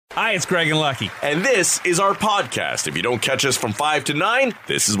Hi, it's Greg and Lucky. And this is our podcast. If you don't catch us from 5 to 9,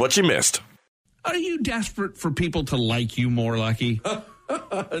 this is what you missed. Are you desperate for people to like you more, Lucky?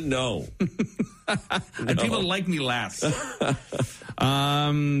 No. And people like me less. There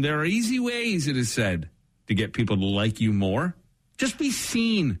are easy ways, it is said, to get people to like you more. Just be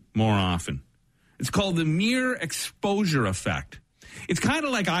seen more often. It's called the mere exposure effect. It's kind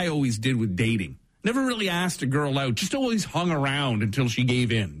of like I always did with dating. Never really asked a girl out, just always hung around until she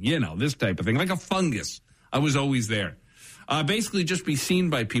gave in. You know, this type of thing. Like a fungus. I was always there. Basically, just be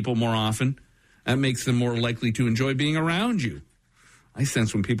seen by people more often. That makes them more likely to enjoy being around you. I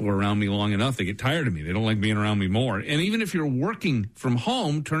sense when people are around me long enough, they get tired of me. They don't like being around me more. And even if you're working from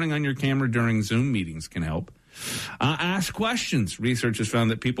home, turning on your camera during Zoom meetings can help. Ask questions. Research has found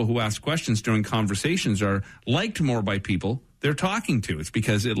that people who ask questions during conversations are liked more by people they're talking to. It's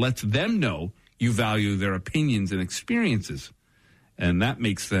because it lets them know you value their opinions and experiences, and that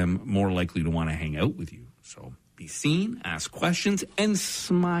makes them more likely to want to hang out with you. So be seen, ask questions, and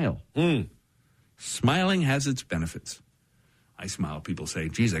smile. Smiling has its benefits. I smile. People say,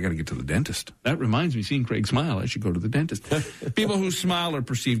 geez, I got to get to the dentist. That reminds me, seeing Craig smile, I should go to the dentist. People who smile are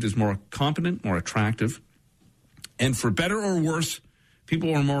perceived as more competent, more attractive. And for better or worse,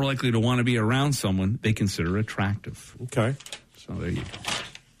 people are more likely to want to be around someone they consider attractive. Okay. So there you go.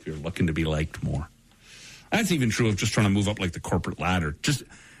 If you're looking to be liked more. That's even true of just trying to move up like the corporate ladder.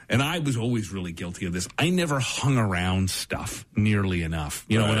 And I was always really guilty of this. I never hung around stuff nearly enough.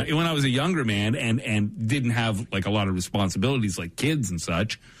 You know, when I was a younger man and didn't have like a lot of responsibilities like kids and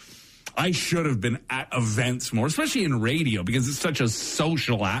such, I should have been at events more, especially in radio, because it's such a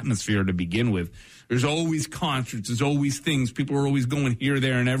social atmosphere to begin with. There's always concerts. There's always things. People are always going here,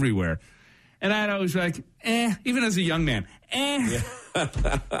 there, and everywhere. And I'd always be like, even as a young man,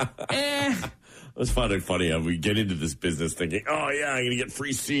 It's funny how we get into this business thinking, oh, yeah, I'm going to get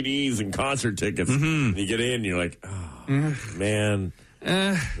free CDs and concert tickets. And you get in, and you're like, oh, man,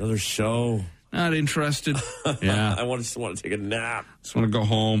 another show. Not interested. Yeah. I just want to take a nap. Just want to go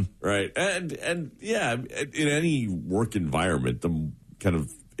home. Right. And yeah, in any work environment, the kind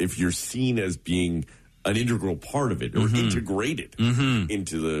of, if you're seen as being an integral part of it or integrated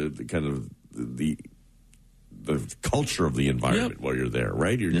into the kind of the culture of the environment while you're there,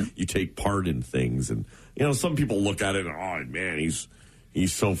 right? You take part in things, and you know, some people look at it and, oh man, he's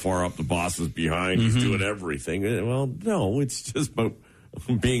so far up the boss's behind, he's doing everything. Well, no, it's just about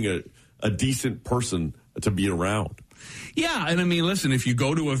being a decent person to be around. Yeah, and I mean, listen, if you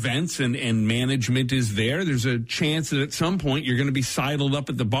go to events and management is there's a chance that at some point you're going to be sidled up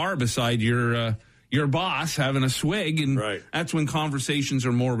at the bar beside your boss having a swig, and that's when conversations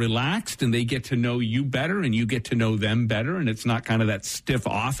are more relaxed and they get to know you better and you get to know them better, and it's not kind of that stiff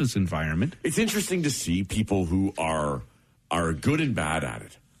office environment. It's interesting to see people who are good and bad at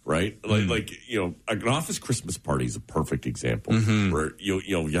it, right? Like you know, an office Christmas party is a perfect example where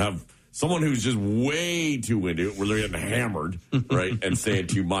you have someone who's just way too into it, where they're getting hammered, right, and saying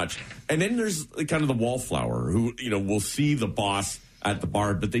too much. And then there's kind of the wallflower who, you know, will see the boss at the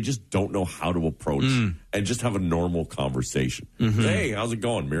bar, but they just don't know how to approach and just have a normal conversation. Hey, how's it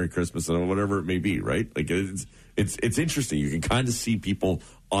going? Merry Christmas, and whatever it may be, right? Like it's interesting. You can kind of see people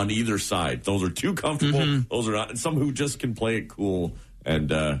on either side. Those are too comfortable. Those are not, and some who just can play it cool and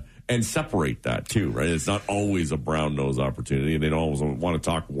separate that too, right? It's not always a brown nose opportunity, and they don't always want to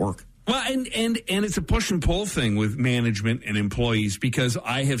talk work. Well, and it's a push and pull thing with management and employees, because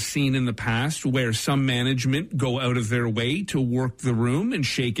I have seen in the past where some management go out of their way to work the room and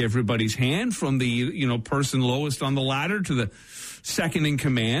shake everybody's hand, from the person lowest on the ladder to the second in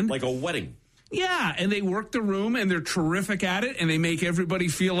command. Like a wedding. Yeah, and they work the room, and they're terrific at it, and they make everybody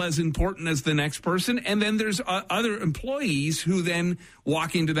feel as important as the next person. And then there's other employees who then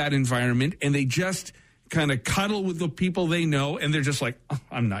walk into that environment, and they just kind of cuddle with the people they know, and they're just like, oh,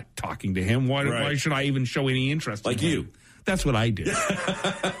 I'm not talking to him. Why should I even show any interest in him? You. That's what I did.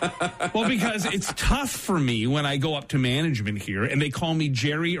 Well, because it's tough for me when I go up to management here, and they call me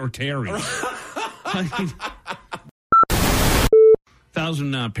Jerry or Terry.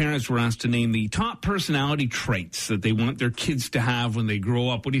 1,000 parents were asked to name the top personality traits that they want their kids to have when they grow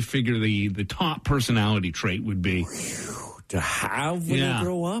up. What do you figure the top personality trait would be? To have when they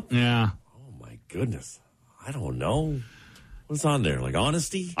grow up? Yeah. Oh, my goodness. I don't know. What's on there? Like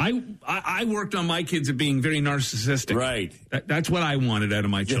honesty? I worked on my kids at being very narcissistic. Right. That's what I wanted out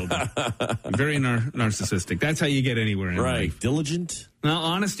of my children. Very narcissistic. That's how you get anywhere in life. Diligent? Now,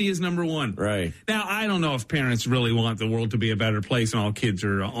 honesty is number one. Right. Now, I don't know if parents really want the world to be a better place and all kids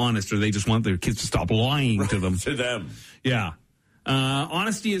are honest, or they just want their kids to stop lying to them. To them. Yeah.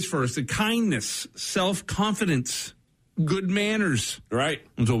 Honesty is first. The kindness, self-confidence, good manners. Right.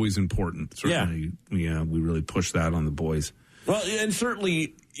 It's always important. Certainly, we really push that on the boys. Well, and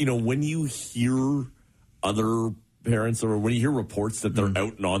certainly, when you hear other parents or when you hear reports that they're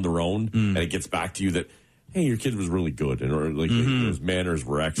out and on their own and it gets back to you that, hey, your kid was really good and his manners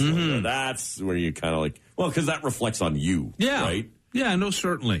were excellent. That's where you kind of because that reflects on you. Yeah. Right? Yeah, no,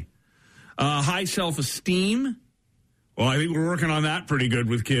 certainly. High self-esteem. Well, I think we're working on that pretty good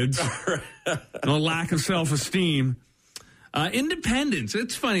with kids. No lack of self-esteem. Independence.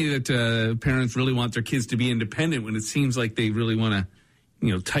 It's funny that parents really want their kids to be independent when it seems like they really want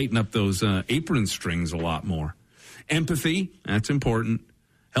to, tighten up those apron strings a lot more. Empathy. That's important.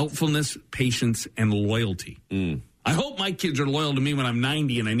 Helpfulness, patience, and loyalty. I hope my kids are loyal to me when I'm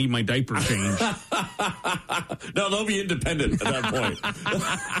 90 and I need my diaper changed. No, they'll be independent at that point.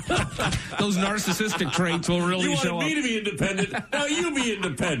 Those narcissistic traits will really show up. You wanted me to be independent. Now you be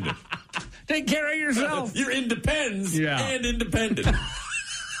independent. Take care of yourself. You're independent and independent.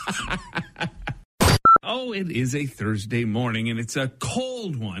 Oh, it is a Thursday morning, and it's a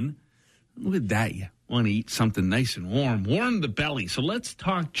cold one. Look at that. You want to eat something nice and warm. Warm the belly. So let's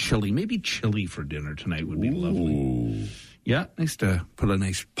talk chili. Maybe chili for dinner tonight would be lovely. Yeah, nice to put a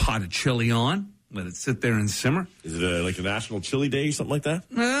nice pot of chili on. Let it sit there and simmer. Is it like a National Chili Day, something like that?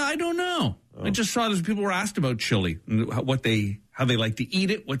 I don't know. I just saw that people were asked about chili, how they like to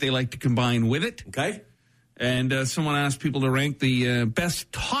eat it, what they like to combine with it. Okay. And someone asked people to rank the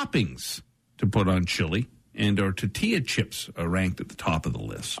best toppings to put on chili, and or tortilla chips are ranked at the top of the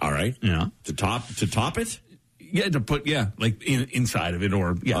list. All right. Yeah. To top it? Yeah, to put like inside of it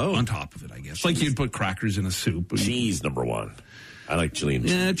or on top of it, I guess. Like you'd put crackers in a soup. Cheese number one. I like chili and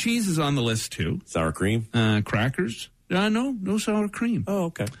cheese. Yeah, cheese is on the list too. Sour cream? Crackers? No sour cream. Oh,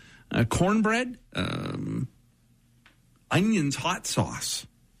 okay. Cornbread, onions, hot sauce.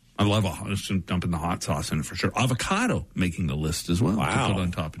 I love just dumping the hot sauce in it for sure. Avocado making the list as well. Wow. To put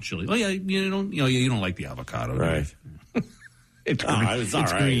on top of chili. Oh yeah, you don't like the avocado, right? It's green. It's all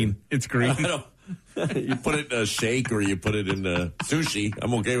right. Green. It's green. You put it in a shake or you put it in sushi.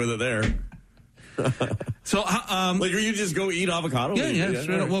 I'm okay with it there. So, you just go eat avocado? Yeah.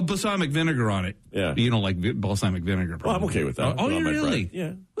 Straight up. Well, balsamic vinegar on it. Yeah. You don't like balsamic vinegar. Well, I'm okay with that. Oh, you really?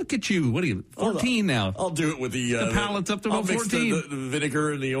 Yeah. Look at you. What are you, 14 now? I'll do it with the palate's up to about 14. I'll mix the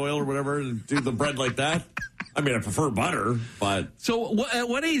vinegar and the oil or whatever and do the bread like that. I mean, I prefer butter, but... So, at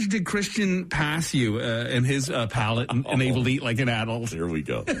what age did Christian pass you in his palate and able to eat like an adult? Here we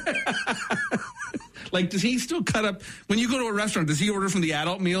go. Like, does he still cut up... When you go to a restaurant, does he order from the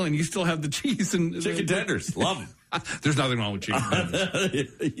adult meal and you still have the cheese and... Chicken tenders. Love them. There's nothing wrong with chicken tenders.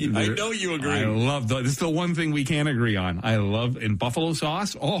 I know you agree. I love that. This is the one thing we can't agree on. I love... And buffalo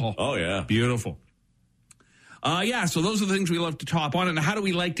sauce? Oh, yeah. Beautiful. So those are the things we love to top on. And how do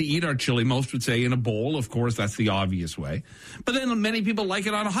we like to eat our chili? Most would say in a bowl. Of course, that's the obvious way. But then many people like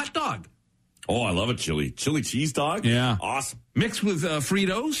it on a hot dog. Oh, I love a chili cheese dog? Yeah. Awesome. Mixed with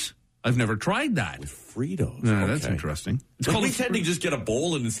Fritos. I've never tried that. With Fritos? Yeah, that's interesting. We tend to just get a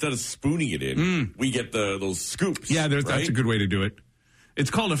bowl, and instead of spooning it in, we get those scoops. Yeah, right? That's a good way to do it. It's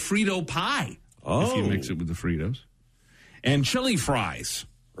called a Frito pie. If you mix it with the Fritos. And chili fries.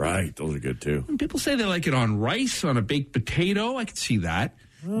 Right, those are good too. And people say they like it on rice, on a baked potato. I could see that.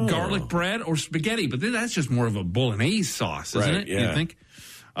 Garlic bread or spaghetti, but then that's just more of a bolognese sauce, isn't it? Yeah. You think?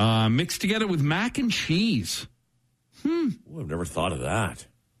 Mixed together with mac and cheese. Ooh, I've never thought of that.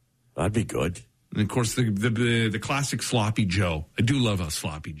 That'd be good. And of course, the classic sloppy Joe. I do love a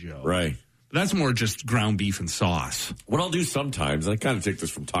sloppy Joe. Right. But that's more just ground beef and sauce. What I'll do sometimes, and I kind of take this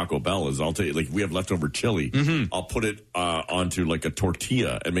from Taco Bell, is I'll take, we have leftover chili. I'll put it onto like a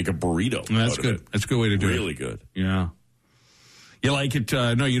tortilla and make a burrito. That's good. That's a good way to do it. Really good. Yeah. You like it?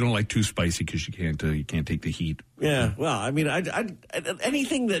 No, you don't like too spicy because you can't take the heat. Yeah. Well, I mean, I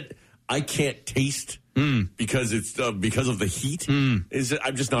anything that I can't taste because it's because of the heat is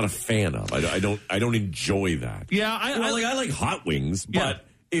I'm just not a fan of. I don't enjoy that. Yeah, I like hot wings, but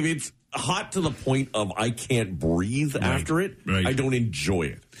if it's hot to the point of I can't breathe after it, I don't enjoy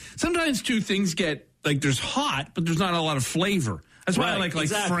it. Sometimes two things get like there's hot, but there's not a lot of flavor. That's why I like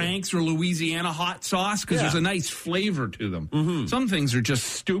Frank's or Louisiana hot sauce because there's a nice flavor to them. Some things are just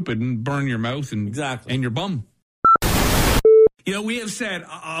stupid and burn your mouth and your bum. We have said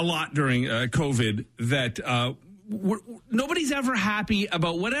a lot during COVID that nobody's ever happy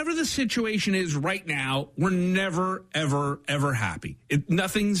about whatever the situation is right now. We're never, ever, ever happy.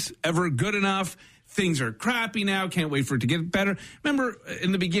 Nothing's ever good enough. Things are crappy now. Can't wait for it to get better. Remember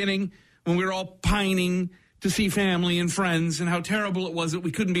in the beginning when we were all pining to see family and friends and how terrible it was that we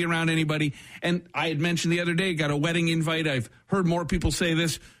couldn't be around anybody. And I had mentioned the other day, got a wedding invite. I've heard more people say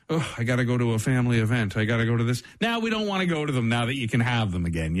this. oh, I got to go to a family event. I got to go to this. Now we don't want to go to them now that you can have them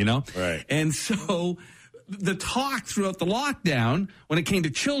again, you know? Right. And so the talk throughout the lockdown when it came to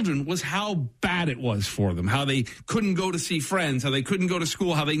children was how bad it was for them, how they couldn't go to see friends, how they couldn't go to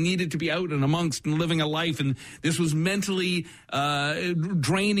school, how they needed to be out and amongst and living a life. And this was mentally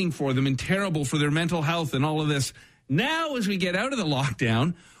draining for them and terrible for their mental health and all of this. Now, as we get out of the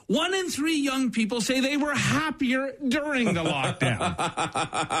lockdown, 1 in 3 young people say they were happier during the lockdown.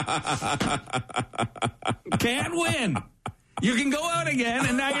 Can't win. You can go out again,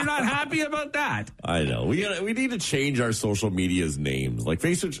 and now you're not happy about that. I know. We need to change our social media's names. Like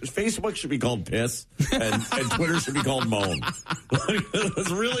Facebook should be called Piss, and Twitter should be called Moan.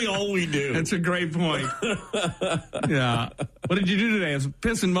 That's really all we do. That's a great point. Yeah. What did you do today? Was it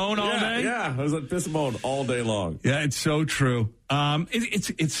piss and moan all day? Yeah, I was at Piss and Moan all day long. Yeah, it's so true.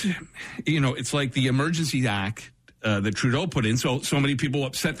 It's like the Emergency Act that Trudeau put in. So many people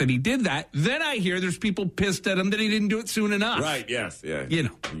upset that he did that. Then I hear there's people pissed at him that he didn't do it soon enough. Right, yes, yeah. You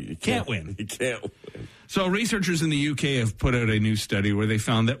can't win. You can't win. So researchers in the UK have put out a new study where they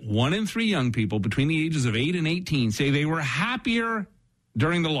found that 1 in 3 young people between the ages of 8 and 18 say they were happier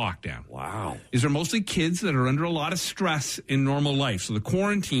during the lockdown. Wow. These are mostly kids that are under a lot of stress in normal life. So the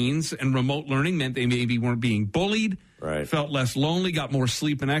quarantines and remote learning meant they maybe weren't being bullied, right, felt less lonely, got more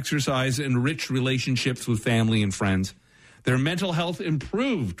sleep and exercise, enriched relationships with family and friends. Their mental health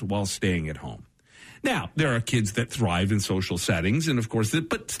improved while staying at home. Now, there are kids that thrive in social settings, and of course,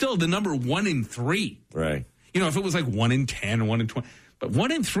 but still the number 1 in 3. Right. You know, if it was like 1 in 10 or 1 in 20. But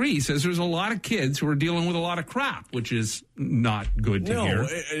 1 in 3 says there's a lot of kids who are dealing with a lot of crap, which is not good to hear.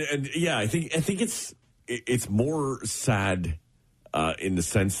 And yeah, I think it's more sad in the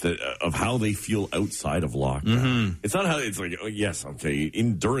sense that of how they feel outside of lockdown. Mm-hmm. It's not how it's like. Oh, yes, okay.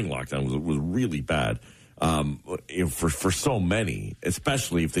 During lockdown was really bad for so many,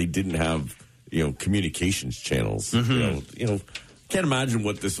 especially if they didn't have communications channels. Mm-hmm. Can't imagine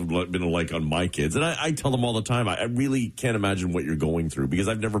what this would have been like on my kids. And I tell them all the time, I really can't imagine what you're going through because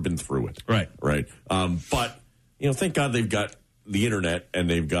I've never been through it. Right. But, thank God they've got the internet and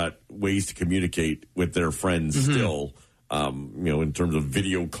they've got ways to communicate with their friends mm-hmm. still, in terms of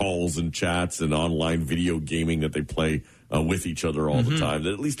video calls and chats and online video gaming that they play with each other all mm-hmm. the time.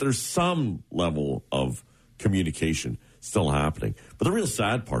 That at least there's some level of communication still happening. But the real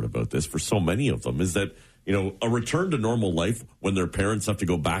sad part about this for so many of them is that, a return to normal life when their parents have to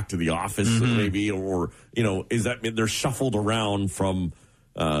go back to the office mm-hmm. maybe, or, is that they're shuffled around from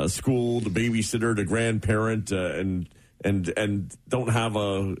school to babysitter to grandparent and don't have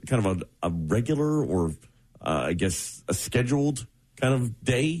a kind of a regular or I guess a scheduled kind of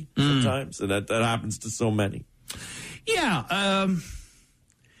day sometimes. And that happens to so many. Yeah.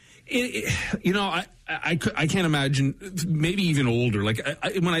 I can't imagine, maybe even older. Like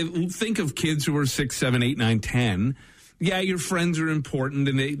when I think of kids who are 6, 7, 8, 9, 10, yeah, your friends are important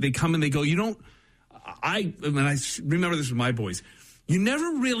and they come and they go. I remember this with my boys. You never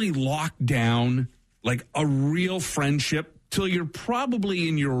really lock down like a real friendship till you're probably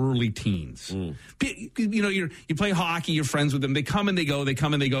in your early teens. Mm. You play hockey, you're friends with them. They come and they go, they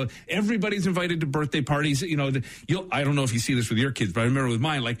come and they go. Everybody's invited to birthday parties. I don't know if you see this with your kids, but I remember with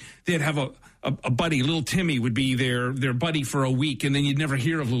mine, like they'd have a buddy, little Timmy would be their buddy for a week, and then you'd never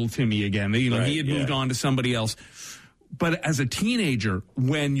hear of little Timmy again. He had moved on to somebody else. But as a teenager,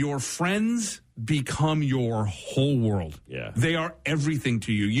 when your friends become your whole world, they are everything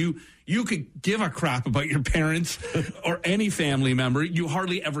to you. You could give a crap about your parents or any family member. You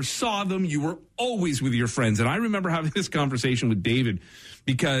hardly ever saw them. You were always with your friends. And I remember having this conversation with David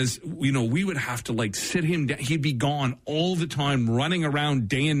because, we would have to like sit him down. He'd be gone all the time, running around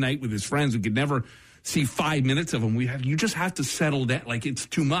day and night with his friends. We could never see 5 minutes of him. You just have to settle down. Like it's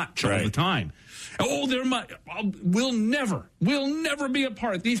too much all the time. Oh, we'll never be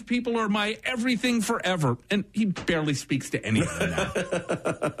apart. These people are my everything forever. And he barely speaks to any of them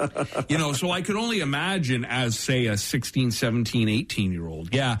now. So I could only imagine as, say, a 16, 17,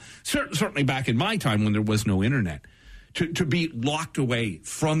 18-year-old. Yeah, certainly back in my time when there was no internet, to be locked away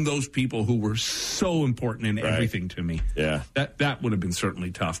from those people who were so important in everything to me. Yeah. That would have been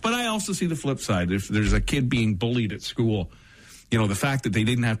certainly tough. But I also see the flip side. If there's a kid being bullied at school, the fact that they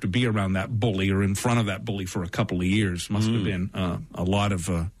didn't have to be around that bully or in front of that bully for a couple of years must have been a lot of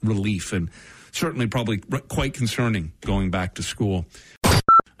relief and certainly probably quite concerning going back to school.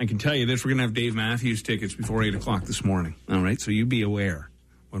 I can tell you this, we're going to have Dave Matthews tickets before 8 o'clock this morning. All right, so you be aware.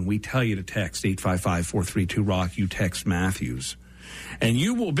 When we tell you to text 855-432-ROCK, you text Matthews. And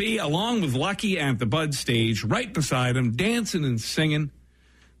you will be, along with Lucky at the Bud Stage, right beside him, dancing and singing.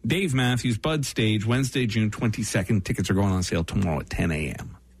 Dave Matthews, Bud Stage, Wednesday, June 22nd. Tickets are going on sale tomorrow at 10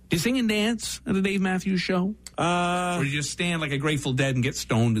 a.m. Do you sing and dance at a Dave Matthews show? Or do you just stand like a Grateful Dead and get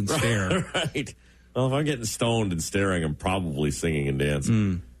stoned and stare? Right. Well, if I'm getting stoned and staring, I'm probably singing and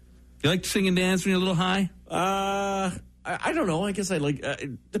dancing. You like to sing and dance when you're a little high? I don't know. I guess I like.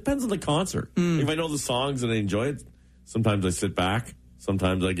 It depends on the concert. If I know the songs and I enjoy it, sometimes I sit back.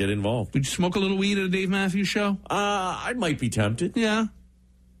 Sometimes I get involved. Would you smoke a little weed at a Dave Matthews show? I might be tempted. Yeah.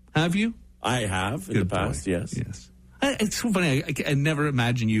 Have you? I have in the past. Boy. Yes. Yes. It's so funny. I never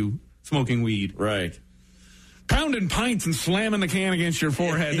imagine you smoking weed. Right. Pounding pints and slamming the can against your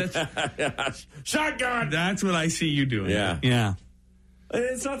forehead. Yeah. Shotgun. That's what I see you doing. Yeah. Yeah.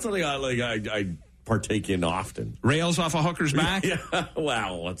 It's not something I partake in often. Rails off a hooker's back? Yeah.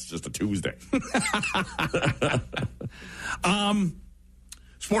 Well, it's just a Tuesday.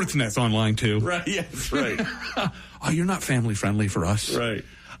 Sportsnet's online too. Right. Yes. Right. Oh, you're not family friendly for us. Right.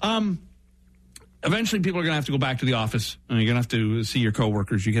 Eventually, people are going to have to go back to the office, and you're going to have to see your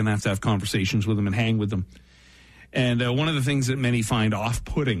coworkers. You're going to have conversations with them and hang with them. And one of the things that many find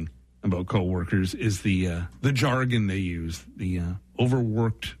off-putting about coworkers is the jargon they use, the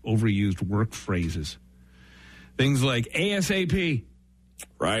overworked, overused work phrases. Things like ASAP.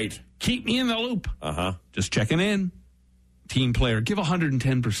 Right. Keep me in the loop. Uh-huh. Just checking in. Team player, give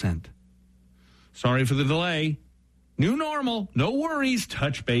 110%. Sorry for the delay. New normal. No worries.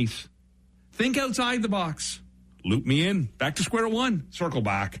 Touch base. Think outside the box. Loop me in. Back to square one. Circle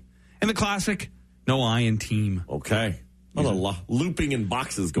back. And the classic, no I in team. Okay. Well, a lot looping in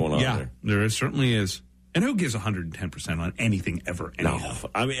boxes going on there. There certainly is. And who gives 110% on anything ever? No.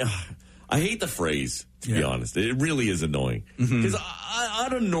 I mean, I hate the phrase, to be honest. It really is annoying. Because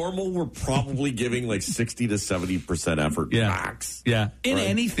on a normal, we're probably giving like 60 to 70% effort max. Yeah. In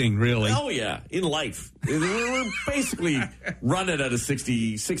anything, really. Oh, yeah. In life. We're basically running at a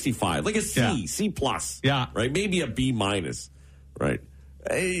 60, 65. Like a C, C plus. Yeah. Right? Maybe a B minus. Right?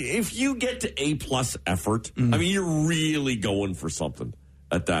 If you get to A plus effort, I mean, you're really going for something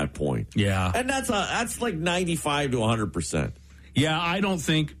at that point. Yeah. And that's like 95 to 100%. Yeah, I don't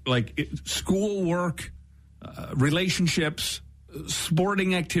think, schoolwork, relationships,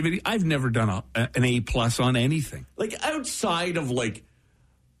 sporting activity, I've never done an A plus on anything. Like, outside of, like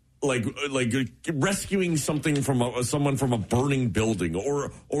rescuing something from someone from a burning building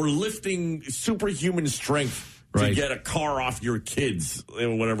or lifting superhuman strength to get a car off your kids,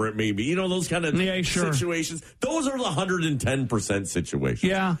 whatever it may be. You know, those kind of situations. Those are the 110% situations.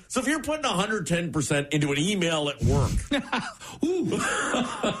 Yeah. So if you're putting 110% into an email at work,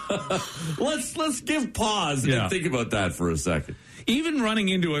 let's give pause and think about that for a second. Even running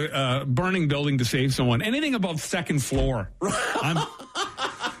into a burning building to save someone, anything above second floor,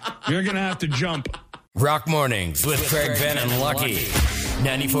 you're going to have to jump. Rock Mornings with Craig Venn and Lucky.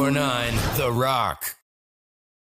 94.9 The Rock.